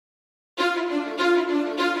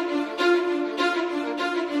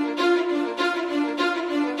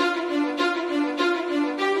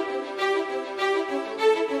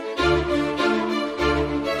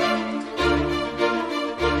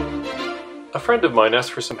friend of mine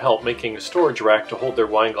asked for some help making a storage rack to hold their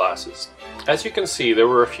wine glasses. As you can see, there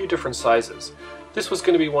were a few different sizes. This was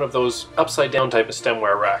going to be one of those upside down type of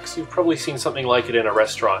stemware racks. You've probably seen something like it in a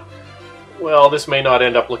restaurant. Well, this may not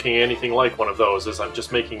end up looking anything like one of those, as I'm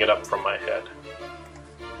just making it up from my head.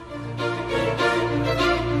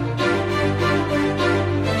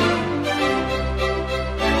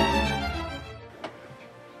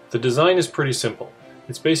 The design is pretty simple.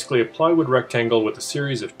 It's basically a plywood rectangle with a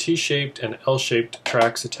series of T-shaped and L-shaped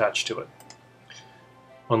tracks attached to it.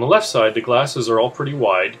 On the left side, the glasses are all pretty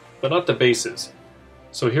wide, but not the bases.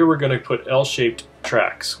 So here we're going to put L-shaped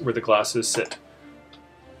tracks where the glasses sit.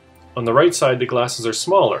 On the right side, the glasses are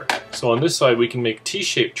smaller, so on this side we can make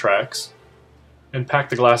T-shaped tracks and pack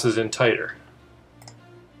the glasses in tighter.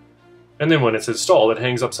 And then when it's installed, it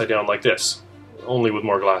hangs upside down like this, only with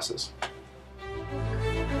more glasses.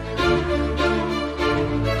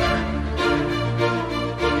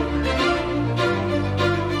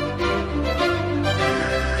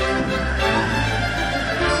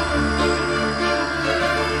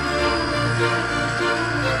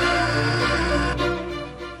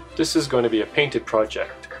 This is going to be a painted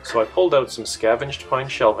project, so I pulled out some scavenged pine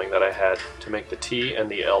shelving that I had to make the T and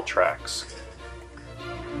the L tracks.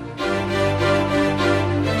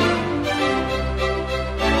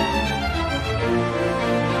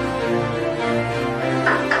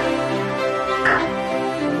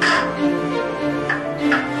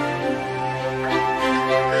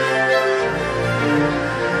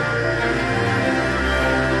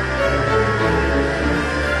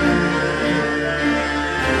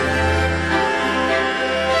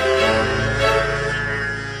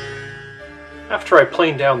 After I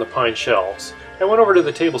planed down the pine shelves, I went over to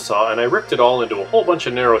the table saw and I ripped it all into a whole bunch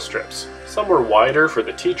of narrow strips. Some were wider for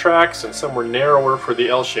the T tracks and some were narrower for the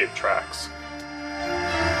L-shaped tracks.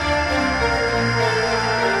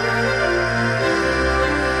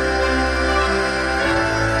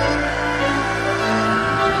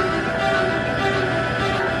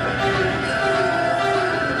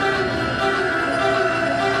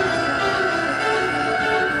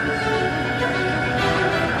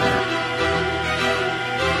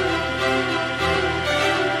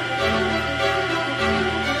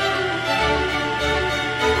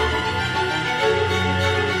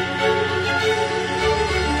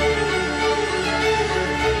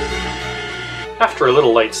 After a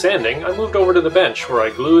little light sanding, I moved over to the bench where I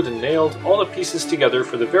glued and nailed all the pieces together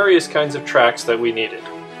for the various kinds of tracks that we needed.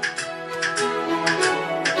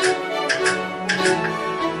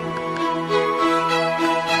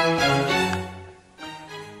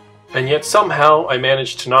 And yet somehow I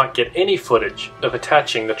managed to not get any footage of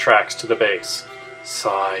attaching the tracks to the base.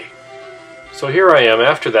 Sigh. So here I am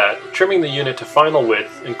after that, trimming the unit to final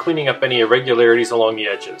width and cleaning up any irregularities along the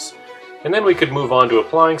edges. And then we could move on to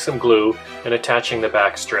applying some glue and attaching the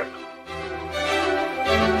back strip.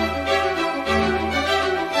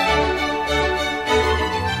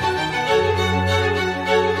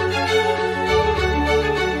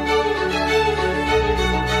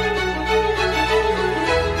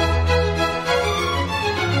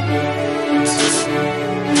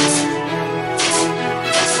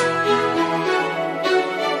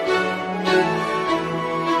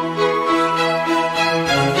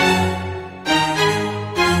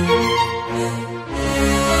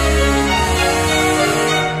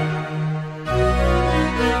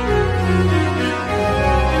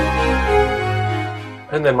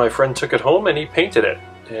 And then my friend took it home and he painted it,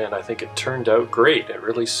 and I think it turned out great. It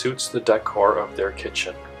really suits the decor of their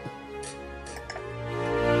kitchen.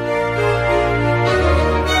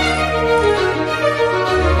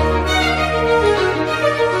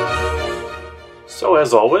 So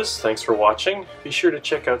as always, thanks for watching. Be sure to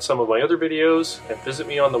check out some of my other videos and visit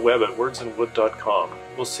me on the web at wordsandwood.com.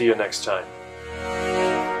 We'll see you next time.